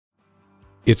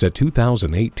It's a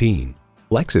 2018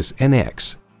 Lexus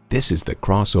NX. This is the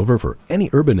crossover for any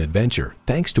urban adventure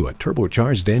thanks to a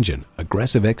turbocharged engine,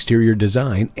 aggressive exterior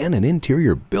design, and an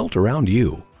interior built around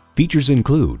you. Features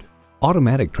include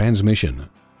automatic transmission,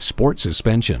 sport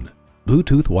suspension,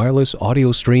 Bluetooth wireless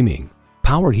audio streaming,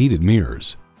 power heated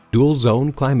mirrors, dual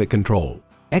zone climate control,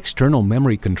 external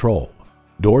memory control,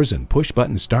 doors and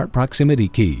push-button start proximity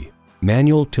key,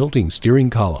 manual tilting steering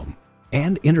column,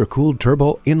 and intercooled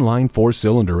turbo inline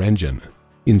 4-cylinder engine.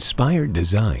 Inspired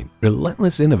design,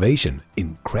 relentless innovation,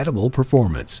 incredible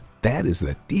performance. That is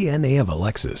the DNA of a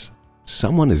Lexus.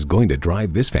 Someone is going to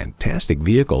drive this fantastic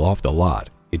vehicle off the lot.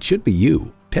 It should be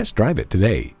you. Test drive it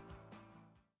today.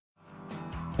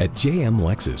 At JM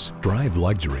Lexus, drive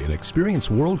luxury and experience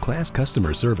world-class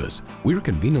customer service. We're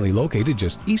conveniently located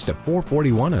just east of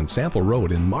 441 on Sample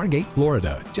Road in Margate,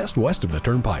 Florida, just west of the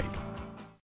Turnpike.